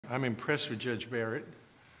I'm impressed with Judge Barrett.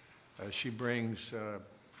 She brings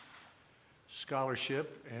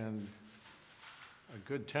scholarship and a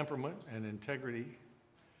good temperament and integrity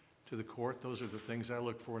to the court. Those are the things I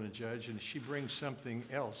look for in a judge, and she brings something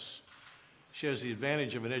else. She has the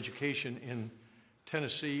advantage of an education in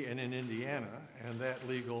Tennessee and in Indiana, and that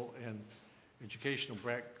legal and educational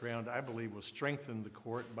background, I believe, will strengthen the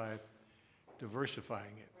court by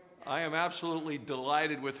diversifying it. I am absolutely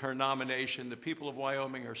delighted with her nomination. The people of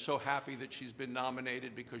Wyoming are so happy that she's been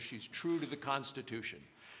nominated because she's true to the Constitution.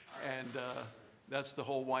 And that's the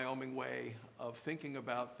whole Wyoming way of thinking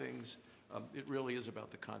about things. It really is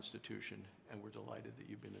about the Constitution, and we're delighted that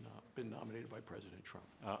you've been nominated by President Trump.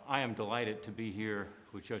 I am delighted to be here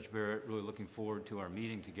with Judge Barrett, really looking forward to our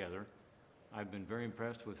meeting together. I've been very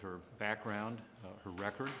impressed with her background, her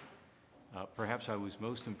record. Perhaps I was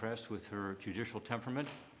most impressed with her judicial temperament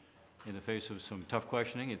in the face of some tough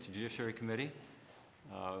questioning at the Judiciary Committee,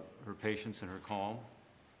 her patience and her calm.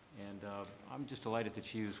 And I'm just delighted that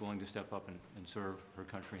she was willing to step up and serve her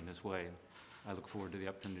country in this way. I look forward to the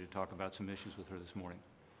opportunity to talk about some issues with her this morning.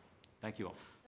 Thank you all.